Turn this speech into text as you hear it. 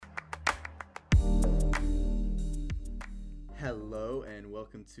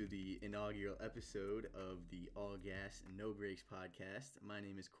welcome to the inaugural episode of the All Gas No Brakes podcast. My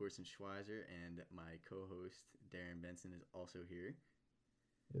name is Corson Schweizer, and my co-host Darron Benson is also here.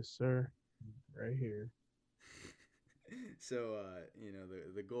 Yes, sir. Right here. So,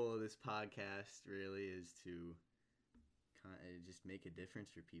 the goal of this podcast really is to kind of just make a difference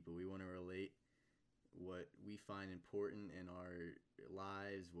for people. We want to relate what we find important in our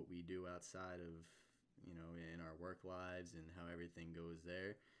lives, what we do outside of in our work lives and how everything goes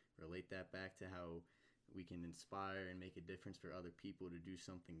there, relate that back to how we can inspire and make a difference for other people to do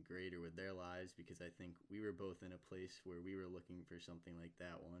something greater with their lives, because I think we were both in a place where we were looking for something like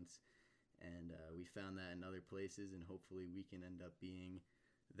that once, and we found that in other places, and hopefully we can end up being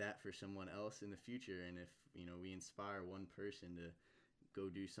that for someone else in the future. And if we inspire one person to go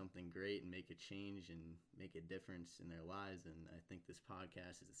do something great and make a change and make a difference in their lives, and I think this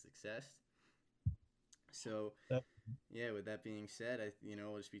podcast is a success. So, Yep. yeah, with that being said,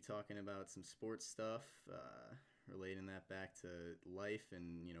 we'll just be talking about some sports stuff, relating that back to life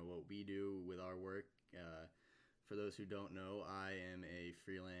and, what we do with our work. For those who don't know, I am a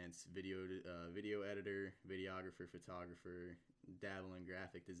freelance video editor, videographer, photographer, dabble in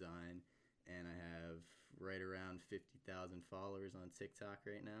graphic design, and I have right around 50,000 followers on TikTok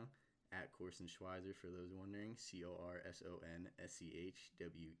right now, at Corson Schweizer, for those wondering,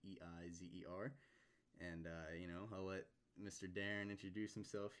 CorsonSchweizer. And, I'll let Mr. Darron introduce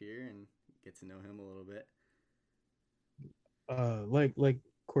himself here and get to know him a little bit. Like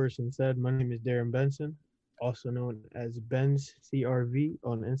Corson said, my name is Darron Benson, also known as Benz CRV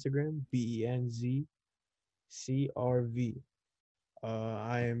on Instagram, BENZ CRV.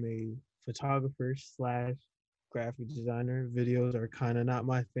 I am a photographer slash graphic designer. Videos are kind of not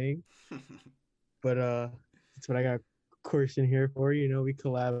my thing, but that's what I got Corson here for. We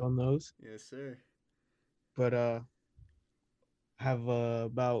collab on those. Yes, sir. But have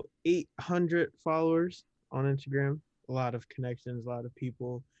about 800 followers on Instagram. A lot of connections, a lot of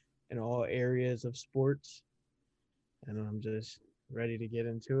people in all areas of sports, and I'm just ready to get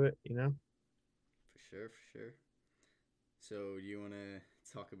into it. For sure, for sure. So, do you want to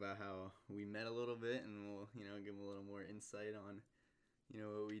talk about how we met a little bit, and we'll, give them a little more insight on,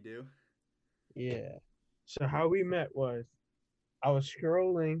 what we do? Yeah. So how we met was I was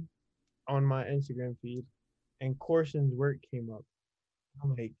scrolling on my Instagram feed, and Corson's work came up.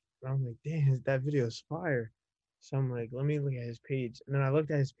 I'm like, damn, that video is fire. So I'm like, let me look at his page. And then I looked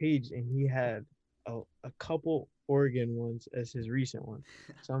at his page and he had a couple Oregon ones as his recent one.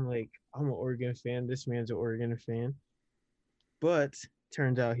 So I'm like, I'm an Oregon fan. This man's an Oregon fan. But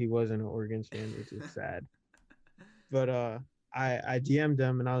turns out he wasn't an Oregon fan, which is sad. But I DM'd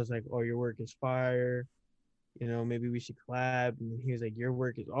him and I was like, oh, your work is fire. Maybe we should collab. And he was like, your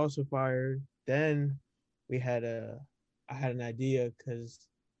work is also fire. Then we had I had an idea because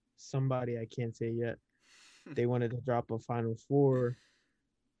somebody I can't say yet, they wanted to drop a Final Four,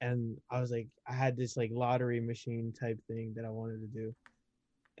 and I was like, I had this like lottery machine type thing that I wanted to do,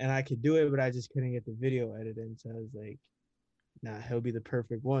 and I could do it, but I just couldn't get the video edited. So I was like, nah, he'll be the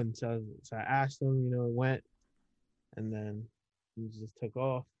perfect one. So I asked him, it went, and then he just took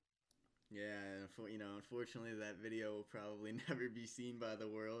off. Yeah, unfortunately, that video will probably never be seen by the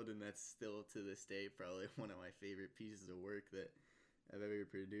world, and that's still to this day probably one of my favorite pieces of work that I've ever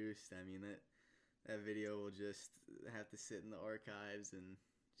produced. I mean, that video will just have to sit in the archives, and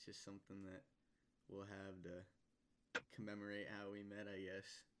it's just something that we'll have to commemorate how we met, I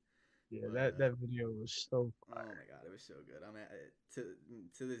guess. Yeah, But that video was so oh fire. my god, it was so good. I mean,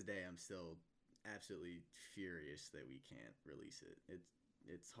 to this day, I'm still absolutely furious that we can't release it.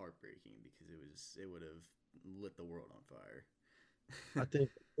 It's heartbreaking because it would have lit the world on fire. I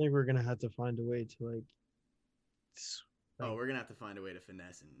think we're gonna have to find a way to Oh, like we're gonna have to find a way to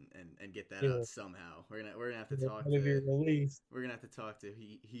finesse and get that out yeah, somehow. We're gonna have to it's talk gonna be to released. we're gonna have to talk to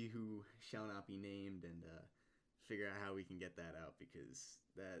he who shall not be named, and figure out how we can get that out, because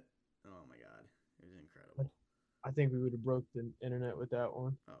that, oh my god, it was I, incredible. I think we would have broke the internet with that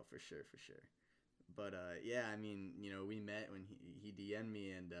one. Oh, for sure, for sure. But yeah, I mean, we met when he DM'd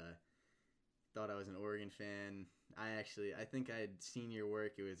me, and thought I was an Oregon fan. I think I had seen your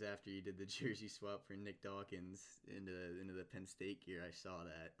work. It was after you did the jersey swap for Nick Dawkins into the Penn State gear. I saw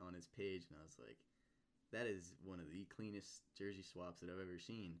that on his page, and I was like, that is one of the cleanest jersey swaps that I've ever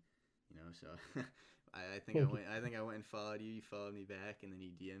seen. So I think I went. I think I went and followed you. You followed me back, and then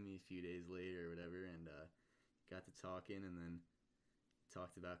he DM'd me a few days later or whatever, and got to talking, and then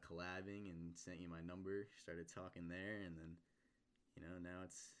talked about collabing, and sent you my number. Started talking there, and then now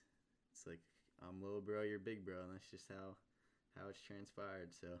it's like, I'm little bro, you're big bro, and that's just how it's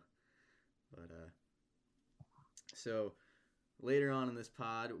transpired. So, but so later on in this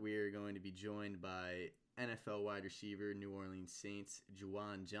pod, we're going to be joined by NFL wide receiver, New Orleans Saints,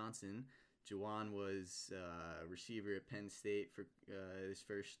 Juwan Johnson. Juwan was a receiver at Penn State for his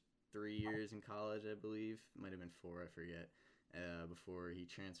first 3 years in college, I believe. Might have been 4, I forget, before he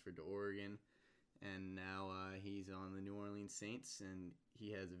transferred to Oregon. And now he's on the New Orleans Saints, and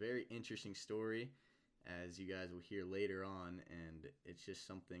he has a very interesting story, as you guys will hear later on. And it's just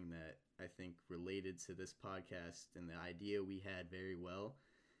something that I think related to this podcast and the idea we had very well.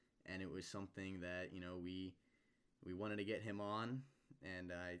 And it was something that, we wanted to get him on,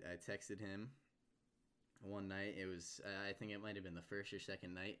 and I texted him one night. It was, I think it might have been the first or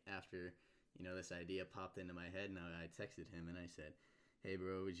second night after, this idea popped into my head, and I texted him and I said, "Hey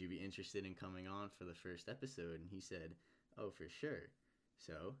bro, would you be interested in coming on for the first episode?" And he said, "Oh, for sure."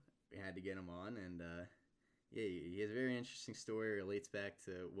 So we had to get him on, and yeah, he has a very interesting story, relates back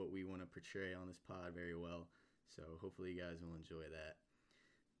to what we want to portray on this pod very well. So hopefully you guys will enjoy that.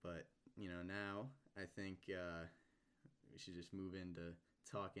 But, now I think we should just move into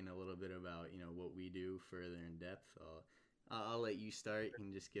talking a little bit about, what we do further in depth. I'll let you start. You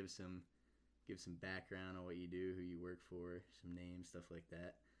can just give some background on what you do, who you work for, some names, stuff like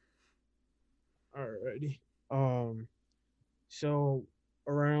that. Alrighty. So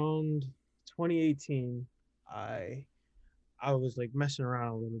around 2018, I was like messing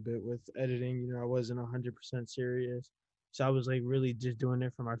around a little bit with editing. I wasn't 100% serious, so I was like really just doing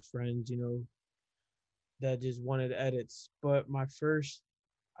it for my friends. That just wanted edits. But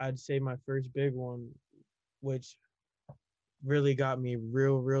I'd say my first big one, which really got me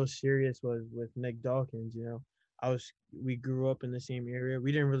real serious, was with Nick Dawkins. We grew up in the same area.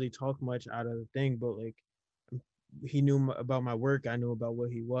 We didn't really talk much out of the thing, but like he knew about my work. I knew about what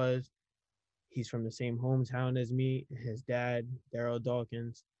he was. He's from the same hometown as me. His dad, Daryl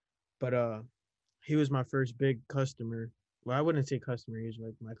Dawkins, but he was my first big customer. Well, I wouldn't say customer. He was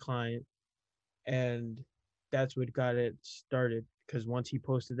like my client, and that's what got it started. Because once he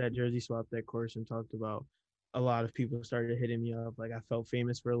posted that jersey swap that Corson talked about, a lot of people started hitting me up. Like I felt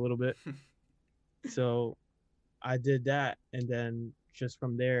famous for a little bit. So I did that, and then just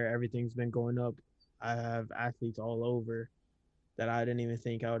from there, everything's been going up. I have athletes all over that I didn't even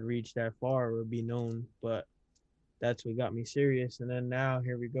think I would reach that far or be known, but that's what got me serious. And then now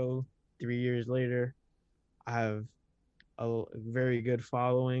here we go, 3 years later. I have a very good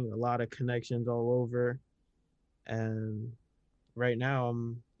following, a lot of connections all over, and right now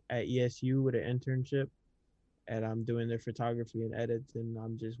I'm at ESU with an internship, and I'm doing their photography and edits, and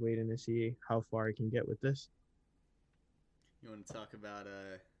I'm just waiting to see how far I can get with this. You want to talk about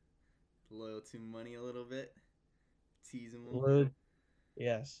Loyal to Money a little bit? Tease them. Loyal,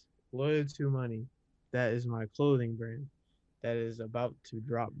 yes, Loyal to Money. That is my clothing brand that is about to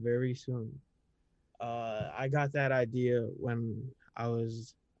drop very soon. I got that idea when I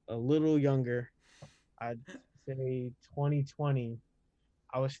was a little younger. I'd say 2020.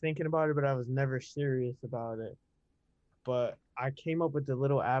 I was thinking about it, but I was never serious about it. But I came up with the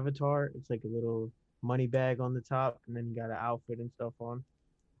little avatar. It's like a little money bag on the top, and then you got an outfit and stuff on.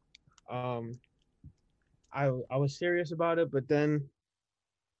 Um, I was serious about it, but then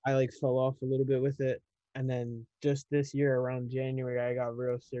I like fell off a little bit with it. And then just this year around January, I got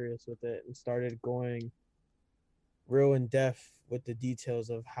real serious with it and started going real in depth with the details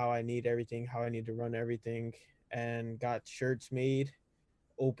of how I need everything, how I need to run everything, and got shirts made,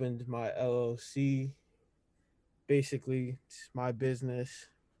 opened my LLC. Basically, it's my business,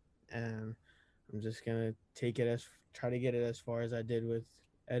 and I'm just gonna try to get it as far as I did with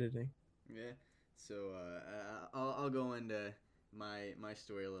editing. Yeah. So I'll go into my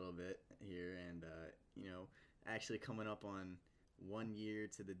story a little bit here, and actually coming up on 1 year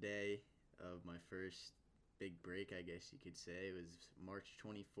to the day of my first big break, I guess you could say. It was March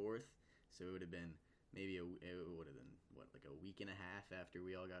 24th, so it would have been it would have been like a week and a half after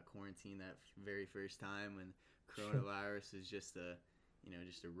we all got quarantined that very first time, when coronavirus was just a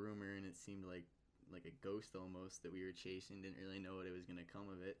rumor, and it seemed like a ghost almost that we were chasing. Didn't really know what it was going to come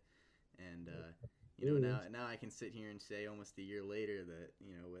of it. And now I can sit here and say almost a year later that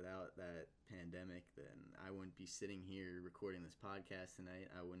without that pandemic, then I wouldn't be sitting here recording this podcast tonight.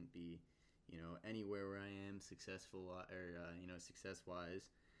 I wouldn't be anywhere where I am successful or success wise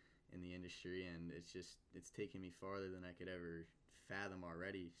in the industry. And it's taken me farther than I could ever fathom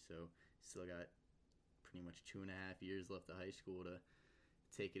already. So still got pretty much 2.5 years left of high school to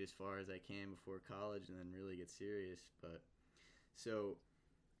take it as far as I can before college, and then really get serious. But so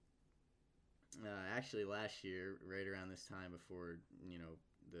actually last year, right around this time before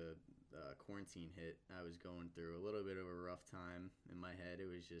the quarantine hit, I was going through a little bit of a rough time in my head. It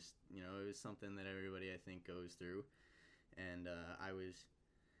was just it was something that everybody I think goes through, and I was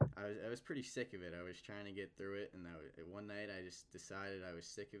pretty sick of it. I was trying to get through it, and one night I just decided I was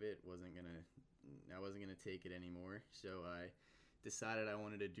sick of it. I wasn't gonna take it anymore. So I decided I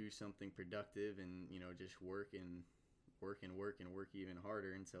wanted to do something productive, and just work even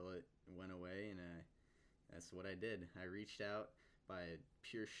harder until it went away. And that's what I did. I reached out by a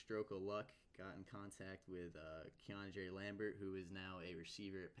pure stroke of luck. Got in contact with Keandre Lambert, who is now a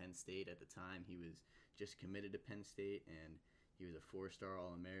receiver at Penn State. At the time, he was just committed to Penn State, and he was a 4-star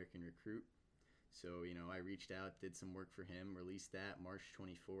All-American recruit. So, I reached out, did some work for him, released that March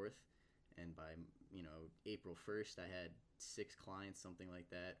 24th. And by, April 1st, I had 6 clients, something like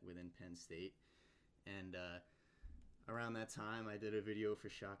that, within Penn State. And around that time, I did a video for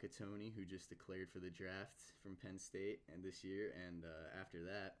Shaka Toney, who just declared for the draft from Penn State and this year. And after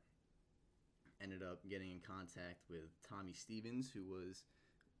that, ended up getting in contact with Tommy Stevens, who was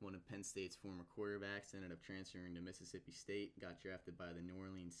one of Penn State's former quarterbacks, ended up transferring to Mississippi State, got drafted by the New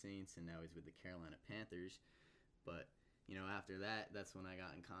Orleans Saints, and now he's with the Carolina Panthers. But, after that, that's when I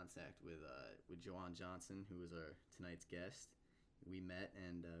got in contact with Juwan Johnson, who was tonight's guest. We met,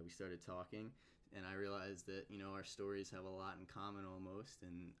 and we started talking, and I realized that, our stories have a lot in common almost,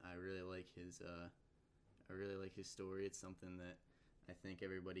 and I really like his story. It's something that I think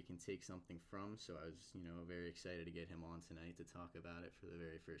everybody can take something from, so I was, very excited to get him on tonight to talk about it for the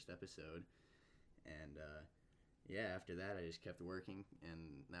very first episode. And after that, I just kept working,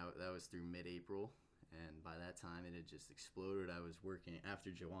 and that was through mid-April, and by that time, it had just exploded. I was working,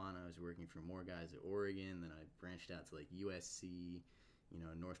 after Juwan, I was working for more guys at Oregon, then I branched out to, USC,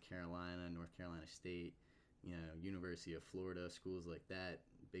 North Carolina State, University of Florida, schools like that,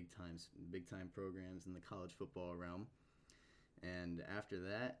 big-time programs in the college football realm. And after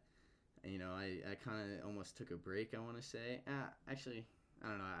that, I kind of almost took a break, I want to say. Actually, I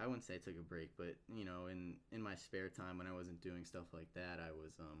don't know. I wouldn't say I took a break, but, in my spare time when I wasn't doing stuff like that,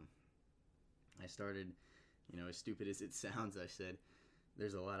 I started, as stupid as it sounds, I said,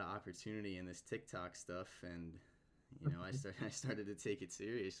 there's a lot of opportunity in this TikTok stuff, and, I started to take it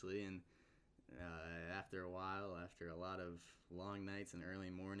seriously, and after a while, after a lot of long nights and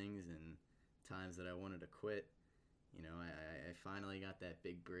early mornings and times that I wanted to quit, I finally got that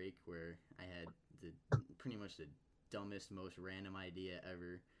big break where I had pretty much the dumbest, most random idea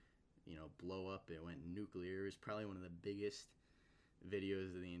ever, blow up. It went nuclear. It was probably one of the biggest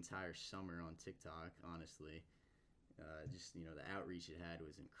videos of the entire summer on TikTok, honestly. The outreach it had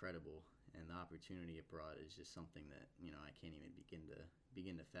was incredible, and the opportunity it brought is just something that, I can't even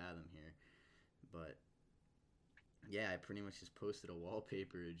begin to fathom here. But yeah, I pretty much just posted a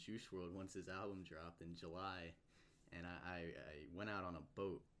wallpaper of Juice WRLD once his album dropped in July. And I went out on a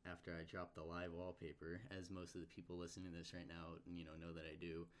boat after I dropped the live wallpaper, as most of the people listening to this right now, know that I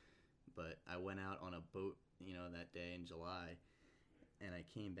do. But I went out on a boat, that day in July, and I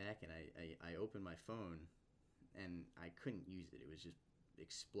came back and I opened my phone, and I couldn't use it. It was just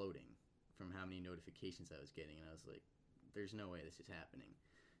exploding from how many notifications I was getting, and I was like, there's no way this is happening.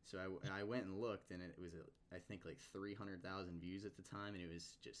 So I went and looked, and it was, I think, 300,000 views at the time, and it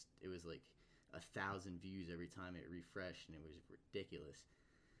was like 1,000 views every time it refreshed, and it was ridiculous.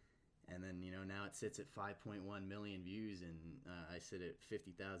 And then, now it sits at 5.1 million views, and I sit at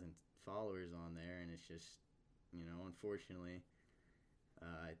 50,000 followers on there, and it's just, unfortunately,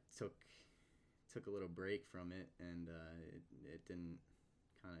 I took a little break from it, and it didn't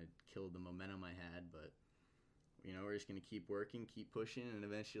kind of kill the momentum I had, but, we're just going to keep working, keep pushing, and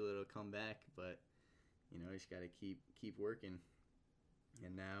eventually it'll come back, but, just got to keep working.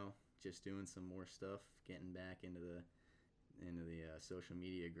 And now, just doing some more stuff, getting back into the social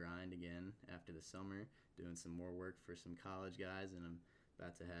media grind again after the summer, doing some more work for some college guys, and I'm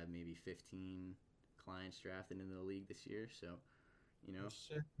about to have maybe 15 clients drafted into the league this year. So,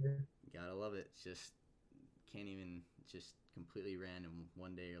 gotta love it. It's just completely random.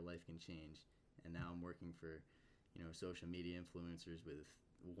 One day your life can change, and now I'm working for social media influencers with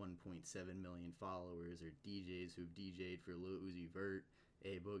 1.7 million followers, or DJs who've DJ'd for Lil Uzi Vert,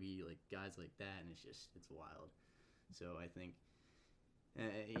 A Boogie, guys like that, and it's wild. So I think,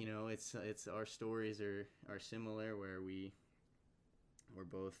 it's our stories are similar, where we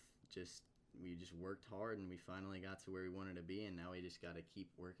just worked hard, and we finally got to where we wanted to be, and now we just got to keep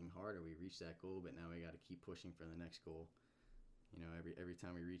working harder. We reached that goal, but now we got to keep pushing for the next goal. Every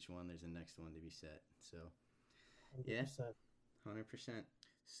time we reach one, there's a next one to be set. So, 100%. Yeah, 100%.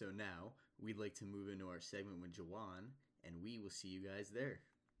 So now we'd like to move into our segment with Juwan, and we will see you guys there.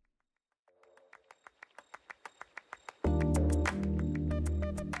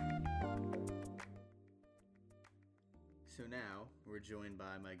 So now we're joined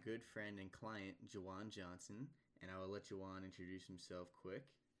by my good friend and client, Juwan Johnson, and I will let Juwan introduce himself quick.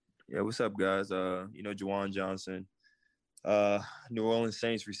 Yeah, what's up, guys? Juwan Johnson, New Orleans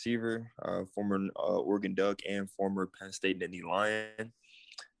Saints receiver, former Oregon Duck, and former Penn State Nittany Lion.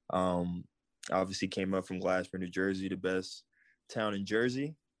 Um, Obviously came up from Glasper, New Jersey, the best town in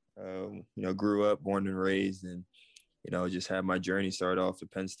Jersey. Grew up, born and raised, and just had my journey start off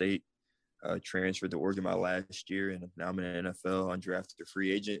at Penn State. Transferred to Oregon my last year, and now I'm in the NFL, undrafted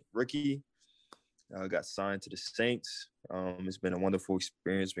free agent rookie. Got signed to the Saints. It's been a wonderful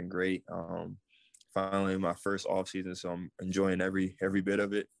experience. Been great. Finally, my first off season, so I'm enjoying every bit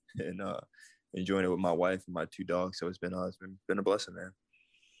of it, and enjoying it with my wife and my two dogs. So it's been a blessing, man.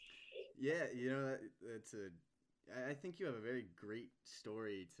 Yeah, that's a. I think you have a very great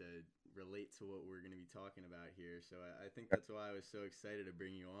story to relate to what we're going to be talking about here. So I think that's why I was so excited to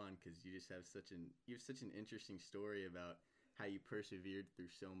bring you on, because you just have such an interesting story about how you persevered through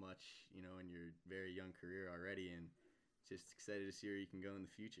so much, in your very young career already, and just excited to see where you can go in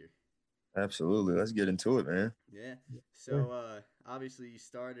the future. Absolutely. Let's get into it, man. Yeah. So obviously you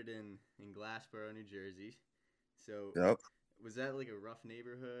started in Glassboro, New Jersey. So Yep. was that like a rough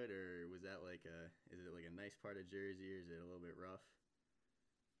neighborhood, or was that is it like a nice part of Jersey, or is it a little bit rough?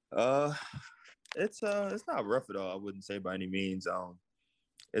 It's not rough at all. I wouldn't say by any means. I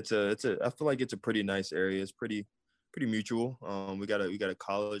feel like it's a pretty nice area. It's pretty mutual. We got a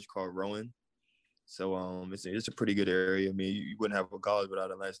college called Rowan. So it's a pretty good area. I mean, you wouldn't have a college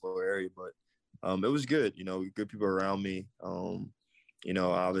without a nice little area, but it was good. Good people around me.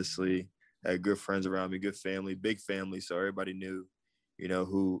 Obviously had good friends around me, good family, big family. So everybody knew,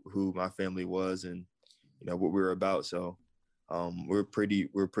 who my family was and what we were about. So we're pretty.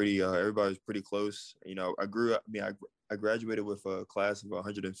 Everybody was pretty close. I grew up. I graduated with a class of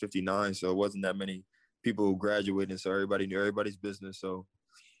 159, so it wasn't that many people who graduated. So everybody knew everybody's business. So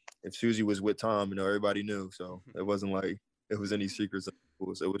if Susie was with Tom, everybody knew. So it wasn't like it was any secrets.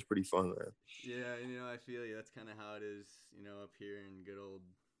 So it was pretty fun, man. Yeah, I feel you. That's kind of how it is, up here in good old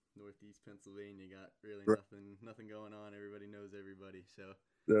Northeast Pennsylvania. You got really Right. nothing going on. Everybody knows everybody. So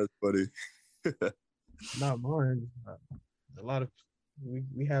That's funny. Not mine. A lot of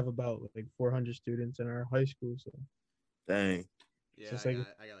we have about like 400 students in our high school, so Dang. yeah, it's I like got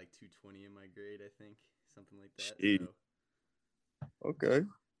I got like 220 in my grade, I think, something like that. Gee. So Okay.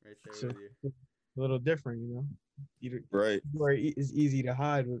 right there so with you. a little different, you know. You, Right. where it's easy to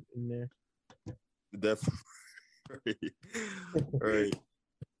hide in there. Definitely. Right.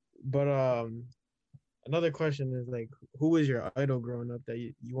 But another question is like, who was your idol growing up that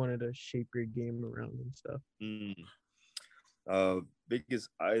you wanted to shape your game around and stuff? Mm. Biggest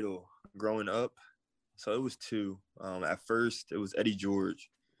idol growing up. So it was two. At first, it was Eddie George.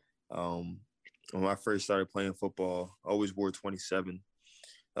 Um, when I first started playing football, I always wore 27.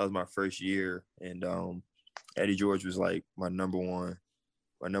 That was my first year, and Eddie George was like my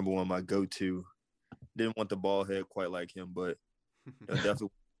go-to. Didn't want the ball head quite like him, but definitely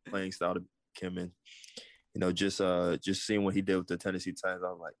playing style to him, and just seeing what he did with the Tennessee Titans, I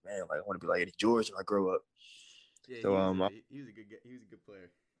was like, man, like I want to be like Eddie George when I grow up. Yeah, So he was a good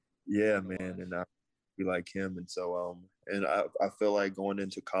player. yeah, man, and I be like him, and so and I feel like going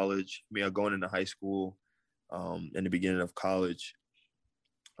into college, going into high school, in the beginning of college,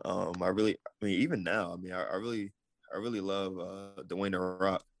 even now, I really love Dwayne The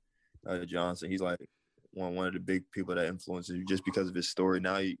Rock Johnson. He's like one of the big people that influences you just because of his story.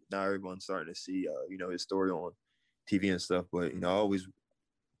 Now everyone's starting to see his story on TV and stuff. But I always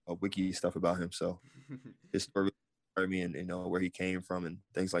wiki stuff about him. So his story, and where he came from and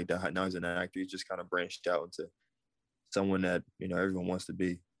things like that. Now he's an actor. He's just kind of branched out into someone that everyone wants to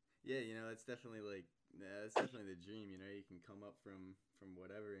be. Yeah, that's definitely the dream. You can come up from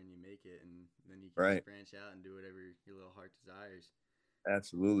whatever and you make it, and then you can Right. just branch out and do whatever your little heart desires.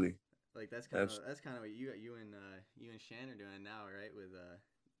 Absolutely. Like that's kind of what you and Shan are doing now, right? With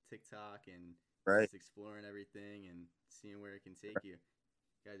TikTok and Right. just exploring everything and seeing where it can take you.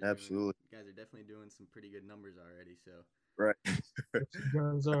 Absolutely. You guys are definitely doing some pretty good numbers already. So Right. You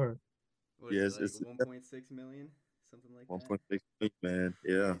guys are. what is it, like 1.6 million, something like that? 1.6 million, man.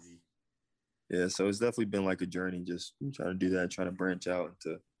 Yeah. Crazy. Yeah. So it's definitely been like a journey, just trying to do that, trying to branch out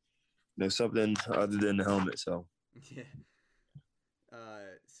into something other than the helmet. So Yeah.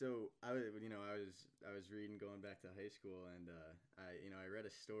 So I was reading going back to high school, and I read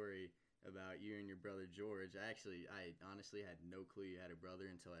a story about you and your brother George. I honestly had no clue you had a brother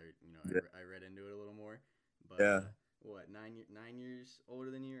until yeah. I read into it a little more. But Yeah. what 9 years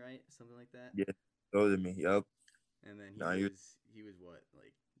older than you, right? Something like that. Yeah. Older than me. Yep. And then Nah, he was what,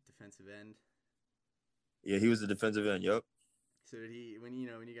 like defensive end. yeah, he was the defensive end. Yep. So did he when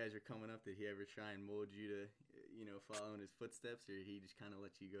you guys were coming up? Did he ever try and mold you to following his footsteps, or he just kind of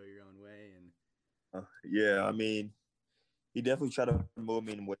let you go your own way? And Yeah, I mean, he definitely tried to move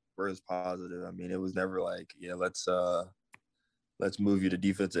me in a way where it's positive. I mean, it was never like, yeah, let's move you to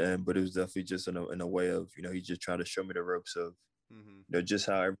defensive end, but it was definitely just in a way of, he just trying to show me the ropes of, just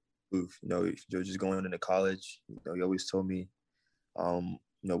how I move. Just going into college. He always told me,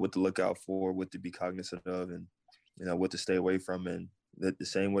 what to look out for, what to be cognizant of, and what to stay away from. And the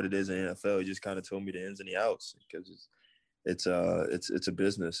same what it is in NFL, he just kind of told me the ins and the outs because it's a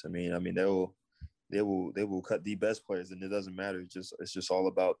business. I mean they will cut the best players, and it doesn't matter. It's just all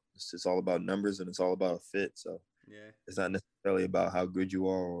about numbers, and it's all about a fit. So yeah, it's not necessarily about how good you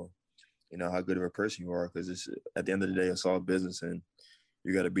are or how good of a person you are, because it's at the end of the day, it's all business, and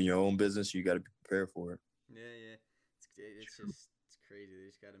you got to be in your own business. You got to be prepared for it. yeah. It's crazy. They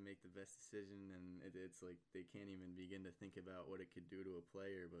just got to make the best decision, and it's like they can't even begin to think about what it could do to a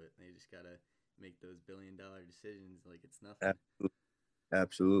player, but they just got to make those $1 billion decisions like it's nothing.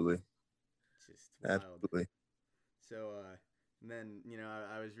 Absolutely. It's just wild. Absolutely. So, and then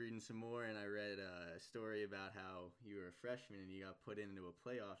I was reading some more, and I read a story about how you were a freshman and you got put into a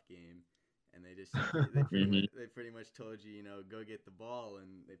playoff game, and they just they pretty much told you go get the ball,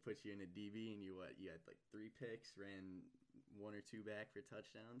 and they put you in a DB, and you had like 3 picks, ran 1 or 2 back for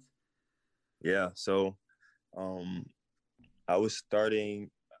touchdowns. Yeah. So, I was starting.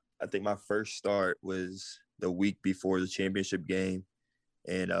 I think my first start was the week before the championship game.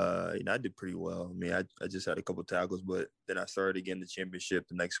 And I did pretty well. I mean, I just had a couple tackles, but then I started again the championship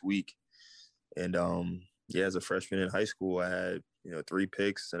the next week. And as a freshman in high school, I had 3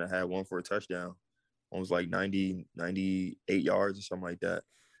 picks, and I had 1 for a touchdown. One was like 98 yards or something like that.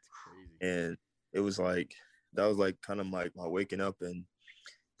 That's crazy. And it was like that was like kind of like my waking up, and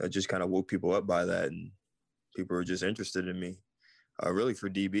I just kind of woke people up by that, and people were just interested in me. Really for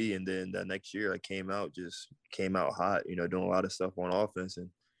DB. And then that next year I came out hot, doing a lot of stuff on offense, and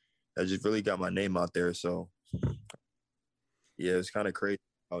I just really got my name out there. So yeah, it was kind of crazy.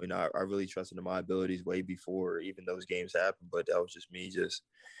 I really trusted in my abilities way before even those games happened, but that was just me just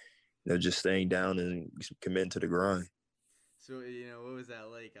staying down and committing to the grind. So, what was that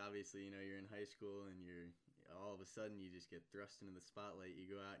like? Obviously, you're in high school and you're all of a sudden you just get thrust into the spotlight.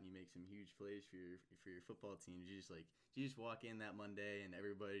 You go out and you make some huge plays for your football team. Did you just walk in that Monday and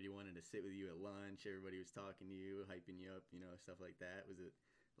everybody wanted to sit with you at lunch? Everybody was talking to you, hyping you up, stuff like that. Was it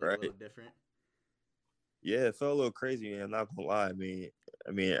Right. a little different? Yeah, it felt a little crazy, man. I'm not gonna lie.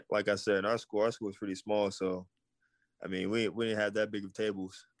 I mean, like I said, our school was pretty small, so I mean, we didn't have that big of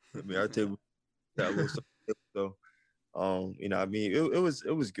tables. I mean, our table got a little so. I mean, it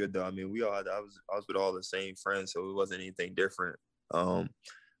was good though. I mean, I was with all the same friends, so it wasn't anything different.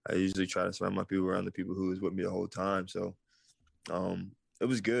 I usually try to surround my people around the people who was with me the whole time. So, it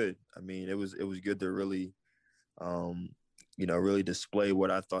was good. I mean, it was good to really, really display what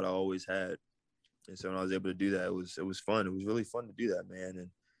I thought I always had. And so when I was able to do that, it was fun. It was really fun to do that, man.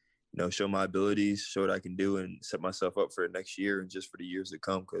 And show my abilities, show what I can do, and set myself up for the next year and just for the years to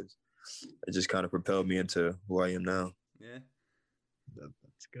come, because it just kind of propelled me into who I am now. Yeah,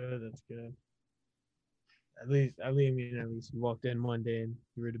 that's good. That's good. At least you walked in one day and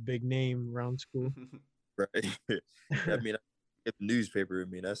you were the big name around school. Right. I mean, the newspaper. I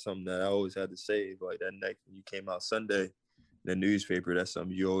mean, that's something that I always had to save. Like that night when you came out Sunday, the newspaper. That's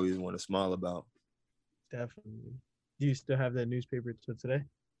something you always want to smile about. Definitely. Do you still have that newspaper till today?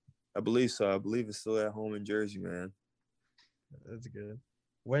 I believe so. I believe it's still at home in Jersey, man. That's good.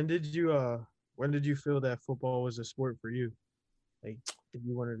 When did you feel that football was a sport for you? Like, if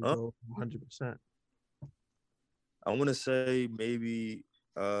you wanted to go 100%. I want to say maybe,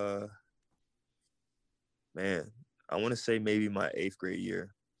 I want to say maybe my 8th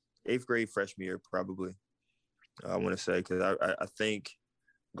grade freshman year, probably. I want to say, because I think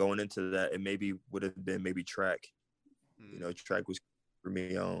going into that, it maybe would have been maybe track. Track was for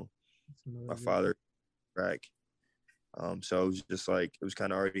me. My father track. So it was just like, it was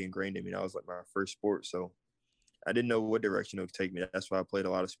kind of already ingrained in me. That was like my first sport. So I didn't know what direction it would take me. That's why I played a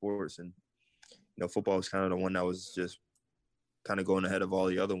lot of sports. And, football was kind of the one that was just kind of going ahead of all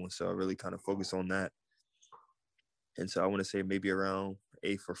the other ones. So I really kind of focused on that. And so I want to say maybe around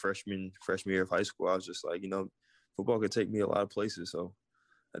 8th or freshman year of high school, I was just like, football could take me a lot of places. So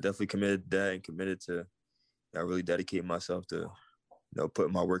I definitely committed that and committed to really dedicate myself to,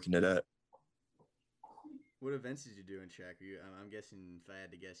 putting my work into that. What events did you do in track? I'm guessing, if I had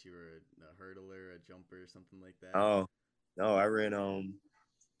to guess, you were a hurdler, a jumper, something like that. Oh, no, I ran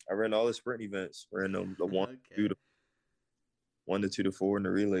all the sprint events. I ran the 1, okay. 1 to 2 to 4 in the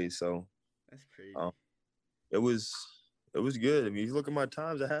relays. So that's crazy. It was It was good. I mean, if you look at my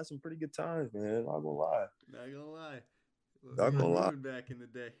times, I had some pretty good times, man. Not gonna lie. Not gonna lie. Not We're gonna lie. moving back in the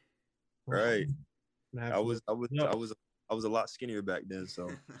day. Right. I Absolutely. was I was No. I was a lot skinnier back then, so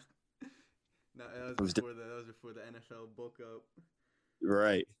No, it was that was before the NFL bulk up.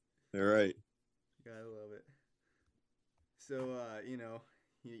 right. Right. Gotta love it. So,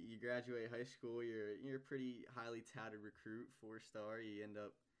 you graduate high school. You're a pretty highly touted recruit, 4-star. You end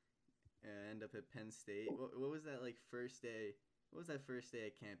up at Penn State. What was that like first day? What was that first day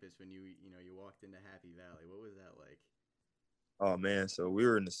at campus when you walked into Happy Valley? What was that like? Oh man, so we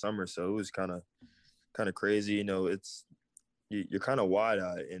were in the summer, so it was kind of crazy. It's you're kind of wide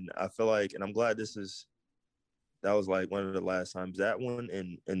eyed, and I feel like, and I'm glad that was like one of the last times, that one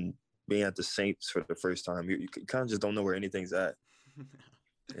and being at the Saints for the first time. You kind of just don't know where anything's at,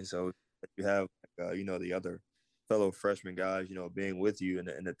 and so you have the other fellow freshman guys being with you in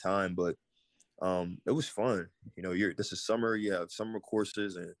the time, but it was fun. This is summer. You have summer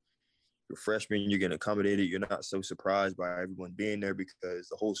courses, and you're freshman. You're getting accommodated. You're not so surprised by everyone being there because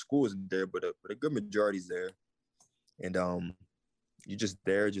the whole school isn't there, but a good majority's there, and you're just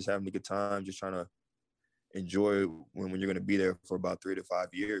there, just having a good time, just trying to enjoy when you're going to be there for about 3 to 5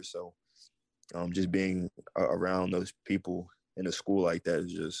 years. So just being around those people in a school like that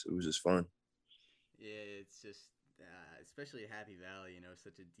it was just fun. Yeah, it's just, especially Happy Valley,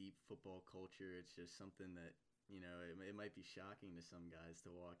 such a deep football culture. It's just something that, it might be shocking to some guys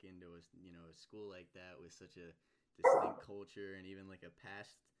to walk into a school like that with such a distinct culture and even like a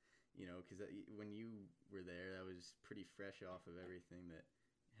past, because when you were there, that was pretty fresh off of everything that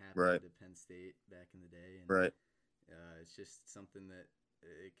happened Right. at Penn State back in the day. And, Right. it's just something that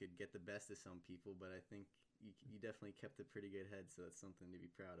it could get the best of some people, but I think you definitely kept a pretty good head, so that's something to be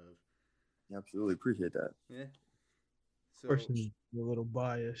proud of. Absolutely appreciate that. Yeah. Of course, I'm a little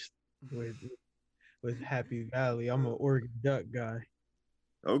biased with Happy Valley. I'm an Oregon Duck guy.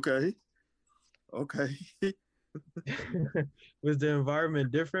 Okay. Was the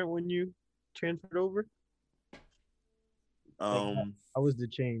environment different when you transferred over? Like, how was the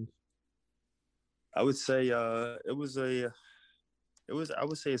change? I would say I would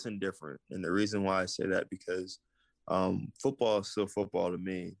say it's indifferent, and the reason why I say that because football is still football to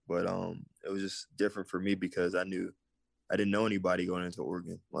me, but it was just different for me because I didn't know anybody going into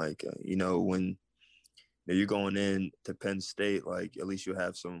Oregon. Like when you're going in to Penn State, like at least you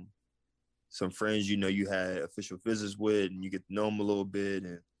have some friends you had official visits with, and you get to know them a little bit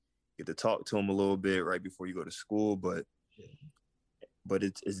and get to talk to them a little bit right before you go to school. But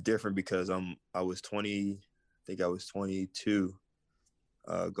it's different because I was 20, I think I was 22,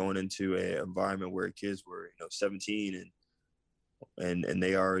 going into an environment where kids were 17 and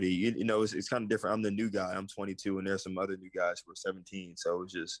they already it's kind of different. I'm the new guy. I'm 22, and there's some other new guys who are 17. So it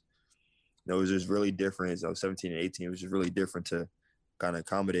was just really different. As I was 17 and 18, it was just really different to kind of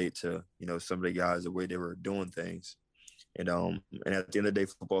accommodate to some of the guys the way they were doing things. And at the end of the day,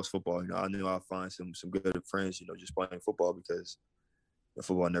 football is football. I knew I'd find some good friends, just playing football because the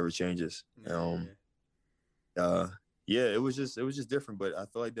football never changes. Yeah, it was just different, but I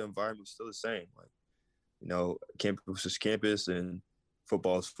feel like the environment was still the same. Like, campus was just campus and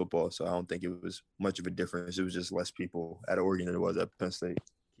football is football. So I don't think it was much of a difference. It was just less people at Oregon than it was at Penn State.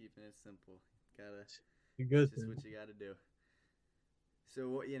 Keeping it simple. It's good. Just what you got to do. So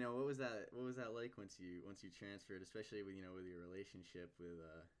what was that like once you transferred, especially with with your relationship with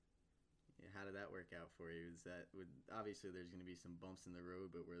how did that work out for you? Obviously there's going to be some bumps in the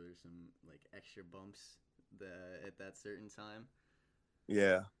road, but were there some like extra bumps at that certain time?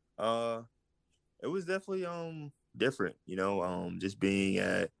 Yeah. It was definitely different, just being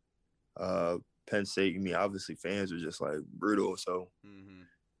at Penn State. I mean, obviously fans were just like brutal, so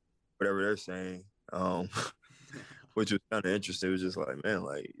whatever they're saying, which was kind of interesting. It was just like, man,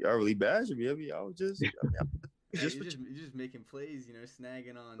 like y'all really bashing me. I mean, you're just making plays,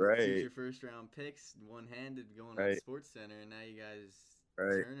 snagging on future first round picks, one handed going on Sports Center, and now you guys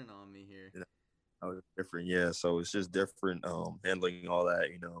turning on me here. I was different, yeah. So it's just different handling all that,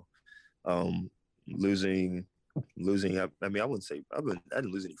 losing. I mean, I wouldn't say I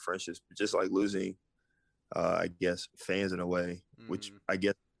didn't lose any friendships, but just like losing, I guess, fans in a way, which I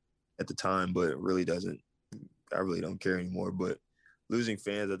guess at the time, but it really doesn't. I really don't care anymore. But losing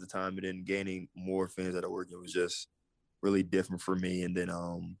fans at the time and then gaining more fans at Oregon was just really different for me. And then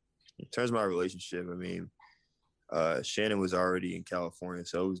in terms of my relationship, I mean, Shannon was already in California,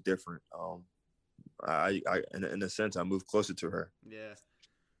 so it was different. I in a sense, I moved closer to her. Yeah.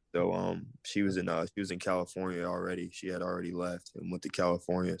 So she was in California already. She had already left and went to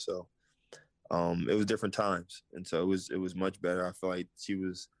California. So it was different times, and so it was much better. I felt like she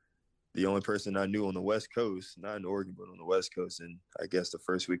was the only person I knew on the West Coast, not in Oregon, but on the West Coast. And I guess the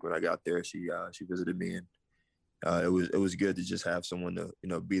first week when I got there, she visited me, and it was good to just have someone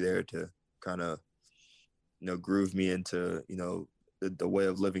to be there to kind of groove me into the way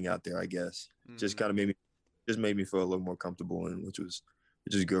of living out there. I guess just kind of made me feel a little more comfortable, and which is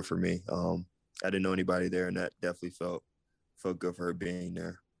good for me. I didn't know anybody there, and that definitely felt good for her being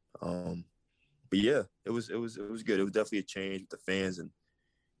there. But yeah, it was good. It was definitely a change with the fans and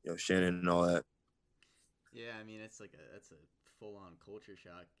Shannon and all that. Yeah, I mean that's a full on culture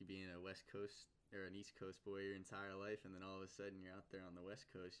shock. Being a West Coast or an East Coast boy your entire life, and then all of a sudden you're out there on the West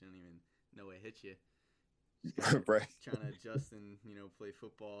Coast. You don't even know it hit you. Right. Trying to adjust and play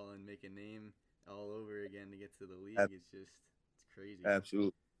football and make a name all over again to get to the league. It's crazy.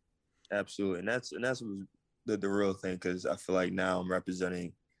 Absolutely, and that's the real thing, because I feel like now I'm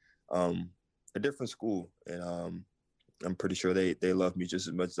representing a different school, and I'm pretty sure they love me just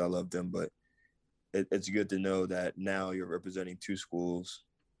as much as I love them. But it's good to know that now you're representing two schools.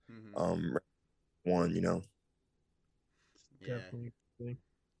 One, Yeah. Definitely.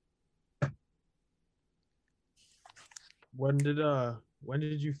 When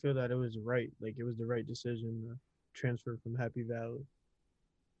did you feel that it was right? Like it was the right decision to transfer from Happy Valley?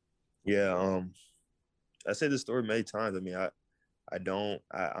 Yeah, I say this story many times. I mean, I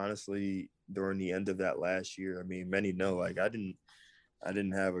honestly, during the end of that last year, I mean, many know, like I didn't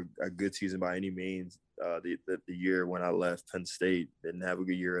have a good season by any means. The year when I left Penn State, didn't have a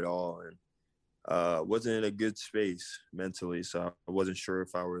good year at all, and wasn't in a good space mentally. So I wasn't sure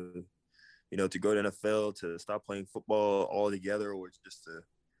if I were, to go to NFL, to stop playing football altogether, or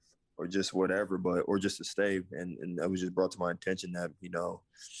just whatever, or just to stay. And that was just brought to my attention that,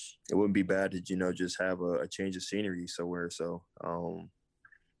 it wouldn't be bad to, just have a change of scenery somewhere. So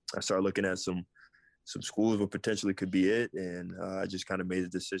I started looking at some schools where potentially could be it. And I just kind of made the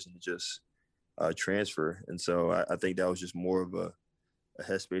decision to just transfer. And so I think that was just more of a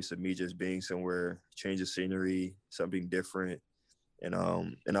headspace of me just being somewhere, change of scenery, something different. And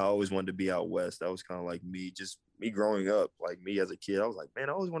I always wanted to be out west. That was kind of like me growing up, like me as a kid. I was like, man,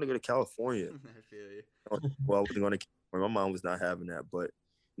 I always want to go to California. I feel you. Well, I wasn't going to California. My mom was not having that. But,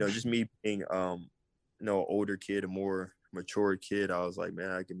 just me being, an older kid, a more mature kid, I was like,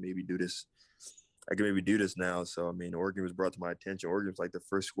 man, I can maybe do this. I can maybe do this now. So, I mean, Oregon was brought to my attention. Oregon was like the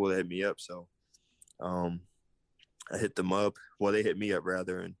first school that hit me up. So I hit them up. Well, they hit me up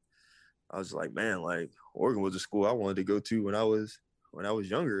rather. And I was like, man, like Oregon was a school I wanted to go to when I was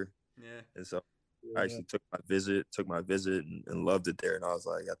younger. Yeah. And so I actually took my visit and loved it there. And I was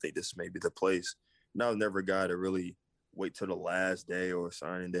like, I think this may be the place. And I was never a guy to really wait till the last day or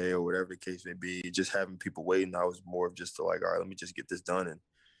signing day or whatever the case may be. Just having people waiting, I was more of just to like, all right, let me just get this done and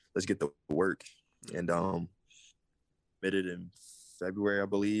let's get the work. And admitted in February, I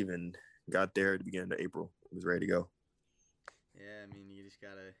believe, and got there at the beginning of April. It was ready to go. Yeah, I mean, you just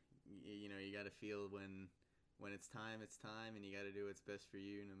gotta, you gotta feel when it's time, and you gotta do what's best for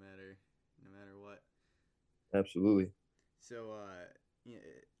you, no matter what. Absolutely. So,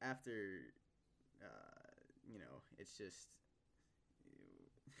 after, it's just.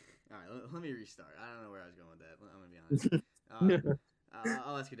 All right, let me restart. I don't know where I was going with that. I'm gonna be honest.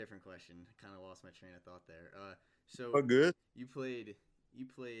 I'll ask a different question. I kind of lost my train of thought there. So good. You played,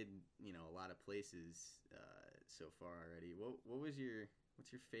 a lot of places so far already. What's your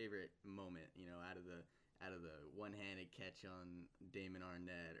favorite moment? Out of the one-handed catch on Damon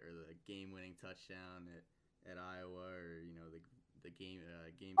Arnett, or the game-winning touchdown at Iowa, or the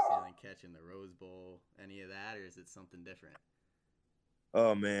game-sealing catch in the Rose Bowl. Any of that, or is it something different?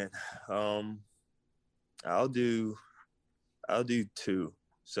 Oh man, I'll do two.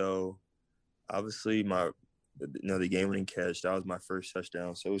 So obviously the game-winning catch, that was my first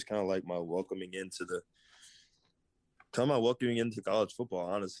touchdown. So it was kind of like my welcoming into college football,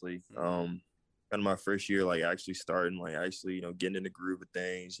 honestly. Kind of my first year, like actually starting, like actually, getting in the groove of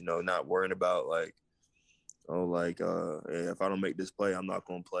things, not worrying about like, if I don't make this play, I'm not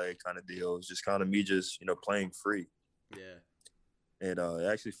going to play kind of deal. It's just kind of me just, playing free. Yeah. And it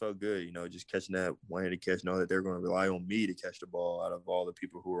actually felt good, just catching that one-handed catch, know that they're going to rely on me to catch the ball out of all the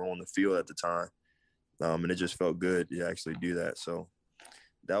people who were on the field at the time. And it just felt good to actually do that. So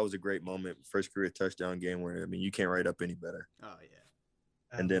that was a great moment. First career touchdown game where, I mean, you can't write up any better. Oh,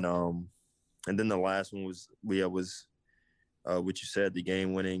 yeah. And then the last one was what you said, the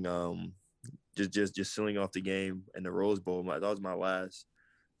game-winning, just sealing off the game in the Rose Bowl. That was my last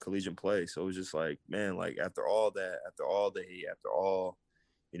collegiate play. So it was just like, man, like after all the hate, after all,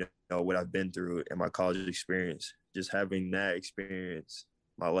 what I've been through in my college experience, just having that experience,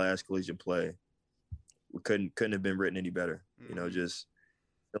 my last collegiate play, couldn't have been written any better. Just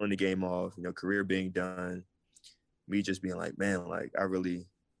feeling the game off, career being done, me just being like, man, like I really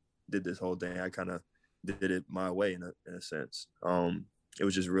did this whole thing. I kind of did it my way in a sense. It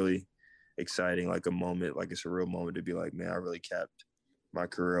was just really exciting, like a moment, like a surreal moment to be like, man, I really capped my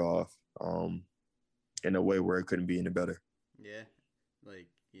career off in a way where it couldn't be any better. Yeah, like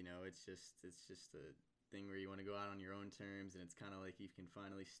it's just a thing where you want to go out on your own terms, and it's kind of like you can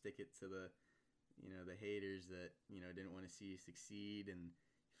finally stick it to the haters that didn't want to see you succeed, and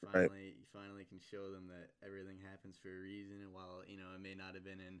Right. you finally can show them that everything happens for a reason, and while it may not have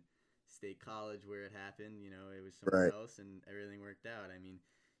been in state college where it happened, it was somewhere Right. else, and everything worked out. I mean,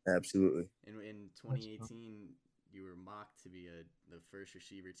 Absolutely. in That's fun. 2018, you were mocked to be the first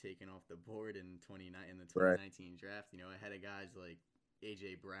receiver taken off the board in the Right. 2019 draft. Ahead of guys like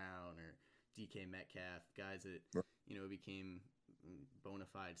AJ Brown or DK Metcalf, guys that became bona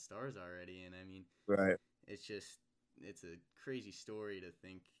fide stars already. And I mean, Right. it's a crazy story to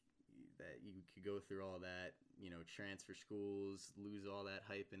think that you could go through all that, transfer schools, lose all that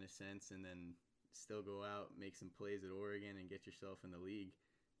hype in a sense, and then still go out, make some plays at Oregon, and get yourself in the league.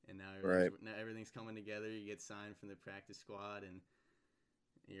 And Right. now everything's coming together. You get signed from the practice squad, and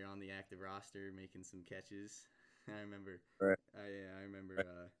you're on the active roster making some catches. I remember, Right. I remember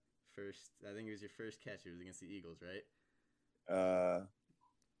Right. first. I think it was your first catch. It was against the Eagles, right?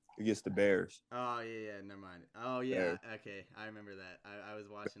 Against the Bears. Oh yeah, never mind. Oh yeah, Bears. okay, I remember that. I was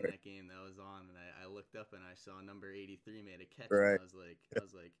watching that game that was on, and I looked up and I saw number 83 made a catch, and Right. I was like,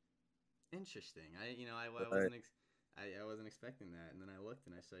 interesting. Right. I wasn't expecting that, and then I looked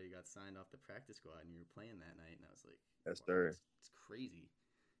and I saw you got signed off the practice squad and you were playing that night, and I was like, Yes, wow, sir. it's crazy.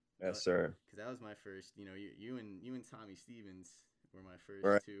 Yes, sir. Because that was my first. You and Tommy Stevens were my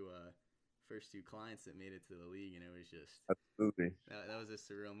Right. first two clients that made it to the league, and it was just Absolutely. that was a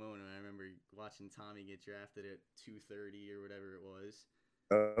surreal moment. I remember watching Tommy get drafted at 230 or whatever it was,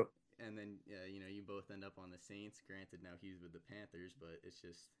 Uh, and then you both end up on the Saints. Granted, now he's with the Panthers, but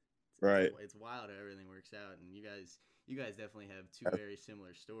right. it's wild how everything works out. And you guys definitely have two Ab- very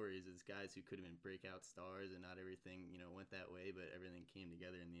similar stories as guys who could have been breakout stars, and not everything went that way, but everything came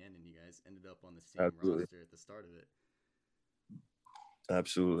together in the end, and you guys ended up on the same Absolutely. roster at the start of it.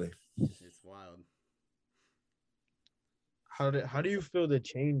 Absolutely. It's wild. How do you feel the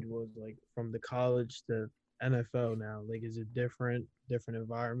change was like from the college to NFL now? Like, is it different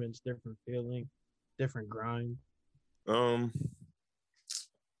environments, different feeling, different grind? Um,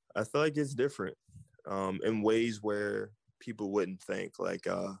 I feel like it's different. In ways where people wouldn't think. Like,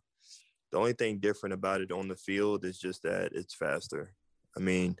 the only thing different about it on the field is just that it's faster. I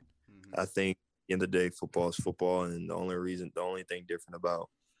mean, Mm-hmm. I think in the day football is football, and um, the only thing different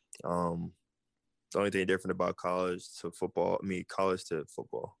about college to football, college to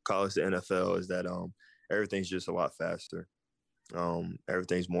football, college to NFL is that everything's just a lot faster.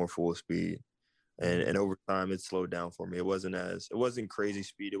 Everything's more full speed, and over time it slowed down for me. It wasn't crazy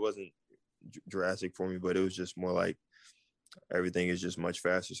speed. It wasn't drastic for me, but it was just more like everything is just much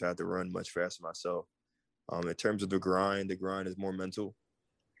faster. So I have to run much faster myself. In terms of the grind is more mental.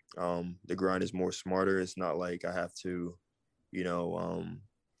 The grind is more smarter. It's not like I have to, you know,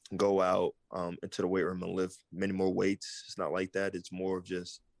 go out into the weight room and lift many more weights. It's not like that. It's more of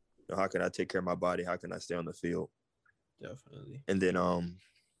just, how can I take care of my body? How can I stay on the field? Definitely. And then,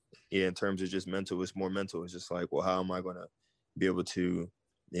 yeah, in terms of just mental, it's more mental. It's just like, well, how am I going to be able to,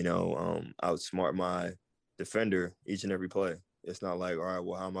 outsmart my defender each and every play? It's not like, all right,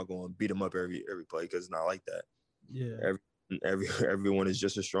 well, how am I going to beat him up every play? Because it's not like that. Yeah. Everyone is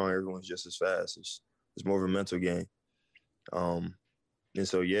just as strong. Everyone's just as fast. It's more of a mental game. And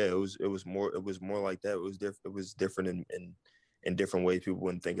so yeah, it was more like that. It was different in different ways people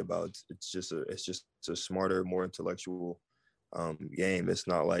wouldn't think about. It's just a smarter, more intellectual game. It's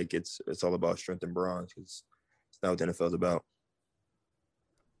not like it's all about strength and bronze. It's not what the NFL is about.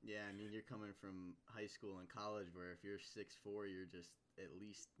 Yeah, I mean, you're coming from high school and college where if you're 6'4", you're just at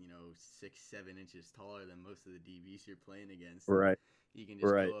least 6-7 inches taller than most of the DBs you're playing against. And Right. you can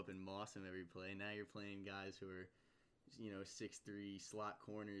just Right. go up and moss them every play. Now you're playing guys who are 6'3" slot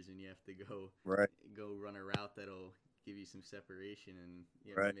corners, and you have to Right. go run a route that'll give you some separation, and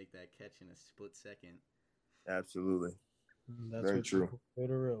you have to Right. make that catch in a split second. Absolutely. That's Very what true. people fail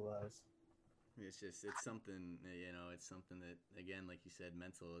to realize. It's something, it's something that, again, like you said,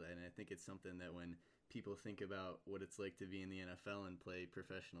 mental. And I think it's something that when people think about what it's like to be in the NFL and play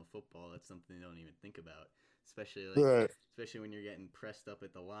professional football, it's something they don't even think about. Right. Especially when you're getting pressed up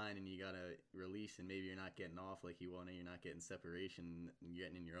at the line and you got to release, and maybe you're not getting off like you want to, you're not getting separation, you're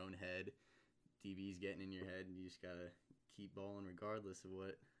getting in your own head. DB's getting in your head, and you just got to keep balling regardless of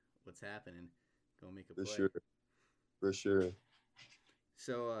what's happening. Go make a For play. sure. For sure.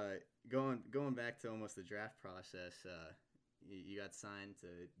 So going back to almost the draft process, you got signed to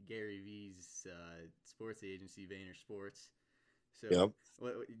Gary V's sports agency, Vayner Sports. So Yep.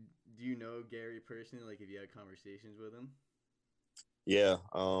 what do you know Gary personally? Like, have you had conversations with him? Yeah.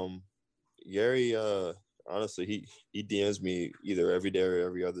 Gary, honestly, he DMs me either every day or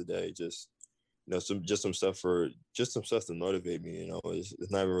every other day. Just some stuff to motivate me.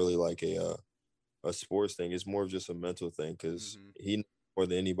 It's not even really like a sports thing. It's more of just a mental thing because he knows more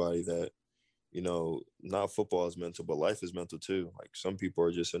than anybody that not football is mental, but life is mental too. Like some people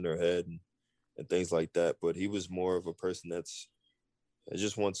are just in their head and things like that. But he was more of a person that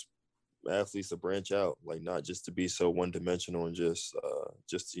just wants athletes to branch out, like not just to be so one dimensional and just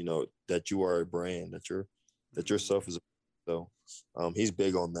that you are a brand, that yourself is. So he's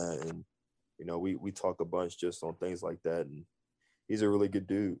big on that, and we talk a bunch just on things like that, and he's a really good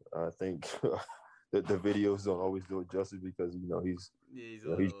dude. I think the videos don't always do it justice because he's a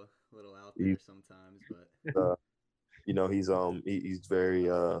little out there sometimes, but he's very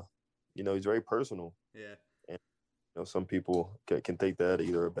he's very personal. Yeah. And some people can take that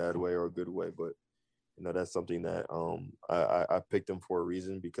either a bad way or a good way, but that's something that I picked him for a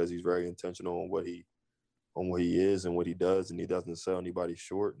reason because he's very intentional on what he is and what he does, and he doesn't sell anybody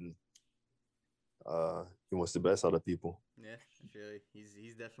short, and he wants the best out of people. Yeah, I feel like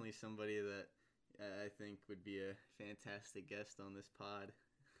he's definitely somebody that I think would be a fantastic guest on this pod.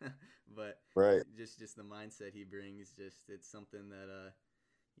 But right, just the mindset he brings, it's something that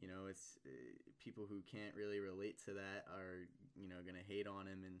it's people who can't really relate to that are gonna hate on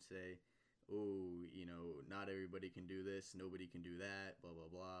him and say, oh, not everybody can do this, nobody can do that, blah blah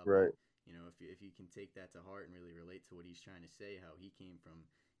blah. Right. But, if you can take that to heart and really relate to what he's trying to say, how he came from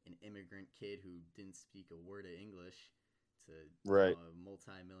an immigrant kid who didn't speak a word of English to right. a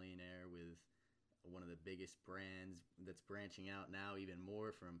multi-millionaire with one of the biggest brands that's branching out now even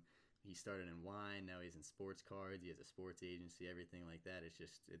more from he started in wine, now he's in sports cards, he has a sports agency, everything like that.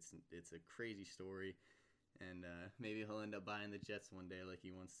 It's a crazy story, and maybe he'll end up buying the Jets one day like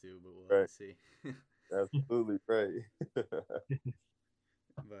he wants to, but we'll have to see. Absolutely right.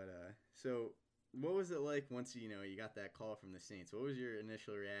 But so what was it like once you got that call from the Saints? What was your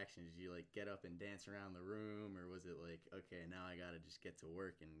initial reaction? Did you like get up and dance around the room, or was it like, okay, now I gotta just get to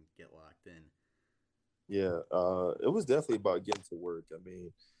work and get locked in? Yeah, it was definitely about getting to work. I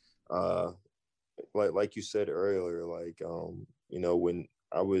mean, uh, like you said earlier, like when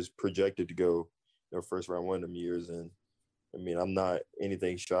I was projected to go, first round one of them years, and I mean, I'm not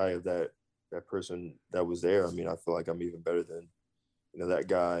anything shy of that person that was there. I mean, I feel like I'm even better than that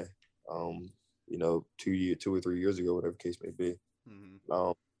guy. 2 or 3 years ago, whatever case may be.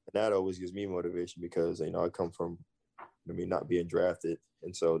 And that always gives me motivation because I come from not being drafted,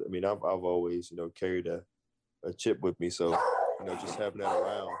 and so I mean I've always carried a chip with me. So just having that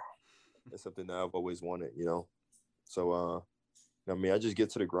around is something that I've always wanted. So I mean I just get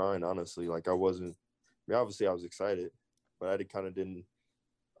to the grind. Honestly, like I wasn't. I mean, obviously I was excited, but I kind of didn't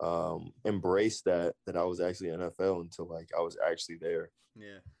embrace that I was actually NFL until like I was actually there.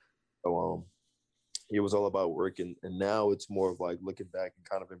 Yeah. So it was all about work, and now it's more of like looking back and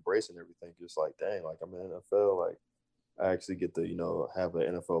kind of embracing everything. Just like, dang, like I'm in the NFL, like I actually get to have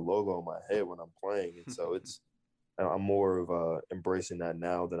an NFL logo on my head when I'm playing, and so I'm more of embracing that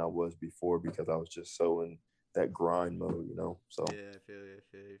now than I was before because I was just so in that grind mode, So yeah, I feel you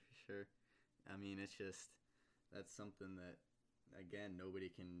for sure. I mean, it's just that's something that again nobody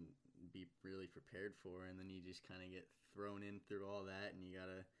can be really prepared for, and then you just kind of get thrown in through all that, and you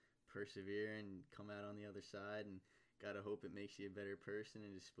gotta persevere and come out on the other side, and gotta hope it makes you a better person,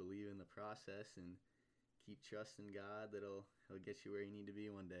 and just believe in the process and keep trusting God that he'll get you where you need to be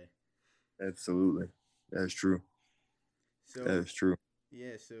one day. absolutely, that's true. So that's true.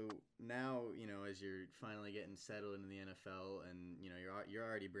 Yeah, so now as you're finally getting settled into the NFL, and you're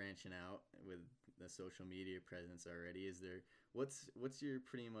already branching out with the social media presence already. Is there what's your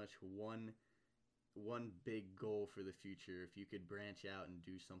pretty much one big goal for the future? If you could branch out and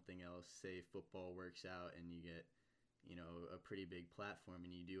do something else, say football works out and you get a pretty big platform,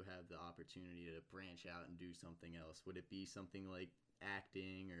 and you do have the opportunity to branch out and do something else, would it be something like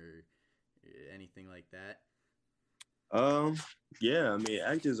acting or anything like that? Yeah, I mean,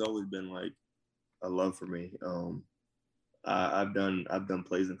 acting's always been like a love for me. I've done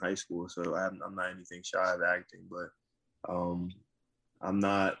plays in high school, so I'm not anything shy of acting, but I'm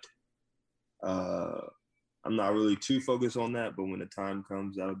not I'm not really too focused on that. But when the time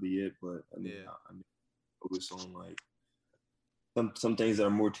comes, that'll be it. But I mean, I'm focused on like some things that are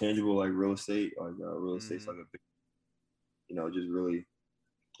more tangible, like real estate. Like real estate's like a big, just really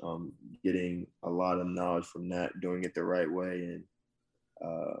getting a lot of knowledge from that, doing it the right way, and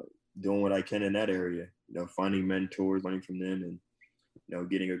doing what I can in that area. Finding mentors, learning from them, and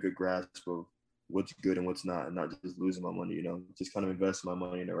getting a good grasp of what's good and what's not, and not just losing my money. Just kind of investing my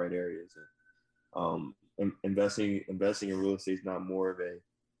money in the right areas. And investing in real estate is not more of a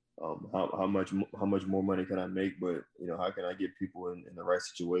how much more money can I make, but how can I get people in the right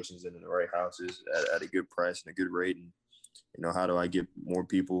situations and in the right houses at a good price and a good rate, and how do I get more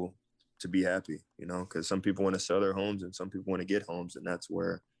people to be happy? Because some people want to sell their homes and some people want to get homes, and that's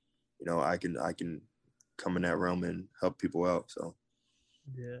where I can come in that realm and help people out. So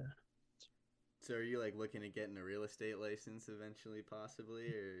yeah. So are you like looking at getting a real estate license eventually, possibly,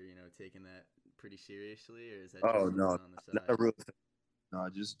 or taking that pretty seriously, or is that just something no, on the side? not real estate. No,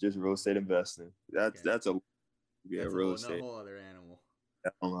 just real estate investing. That's Okay. that's real estate. A whole other animal. I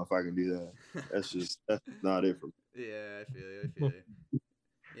don't know if I can do that. That's not it for me. Yeah, I feel you.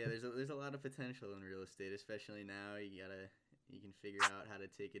 Yeah, there's a lot of potential in real estate, especially now. You can figure out how to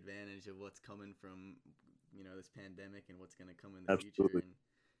take advantage of what's coming from this pandemic and what's going to come in the future. And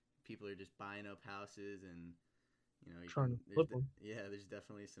people are just buying up houses, and trying to flip them. Yeah, there's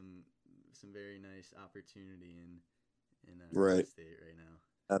definitely some very nice opportunity in Right. real estate right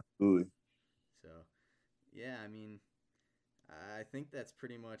now. Absolutely. So, yeah, I mean, I think that's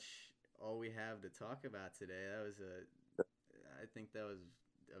pretty much all we have to talk about today. I think that was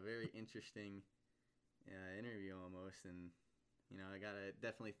a very interesting interview almost, and I gotta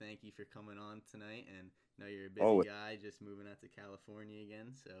definitely thank you for coming on tonight. And you're a busy guy, just moving out to California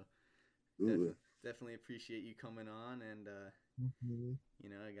again, so definitely appreciate you coming on. And we'll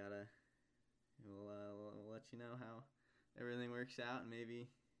let you know how everything works out, and maybe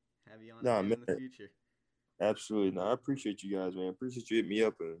have you on again in the future. Absolutely. No, I appreciate you guys, man. I appreciate you hitting me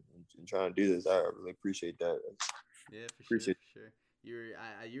up and trying to do this. I really appreciate that. Yeah, for sure.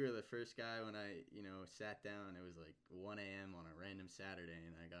 You were the first guy when I sat down. It was like 1 a.m. on a random Saturday,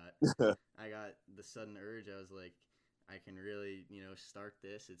 and I got the sudden urge. I was like, I can really start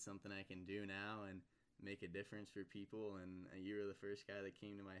this. It's something I can do now and make a difference for people. And you were the first guy that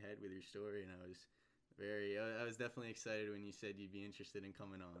came to my head with your story, and I was definitely excited when you said you'd be interested in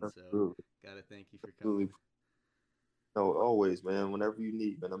coming on. So gotta thank you for coming. No, always, man. Whenever you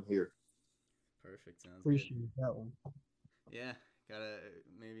need, man, I'm here. Perfect. Sounds Appreciate good. that one. Yeah,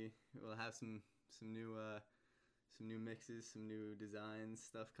 maybe we'll have some new mixes, some new designs,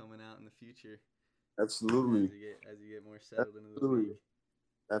 stuff coming out in the future. Absolutely. As you get more settled into the league.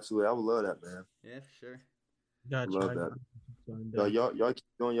 Absolutely, I would love that, man. Yeah, for sure. Gotcha. Love that. Y'all keep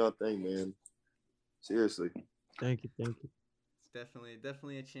doing y'all thing, man. Seriously. Thank you. It's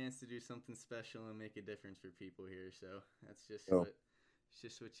definitely a chance to do something special and make a difference for people here. So that's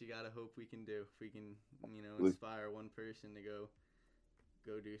just what you gotta hope we can do. If we can, inspire one person to go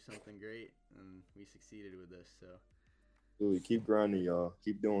do something great, and we succeeded with this. So really keep grinding, y'all.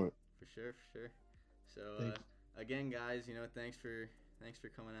 Keep doing it. For sure. So again, guys, thanks for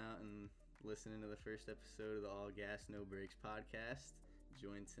coming out and listening to the first episode of the All Gas No Brakes podcast.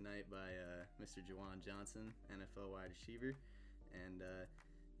 Joined tonight by Mr. Juwan Johnson, NFL wide receiver. And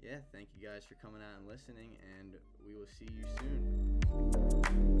thank you guys for coming out and listening, and we will see you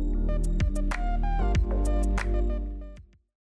soon.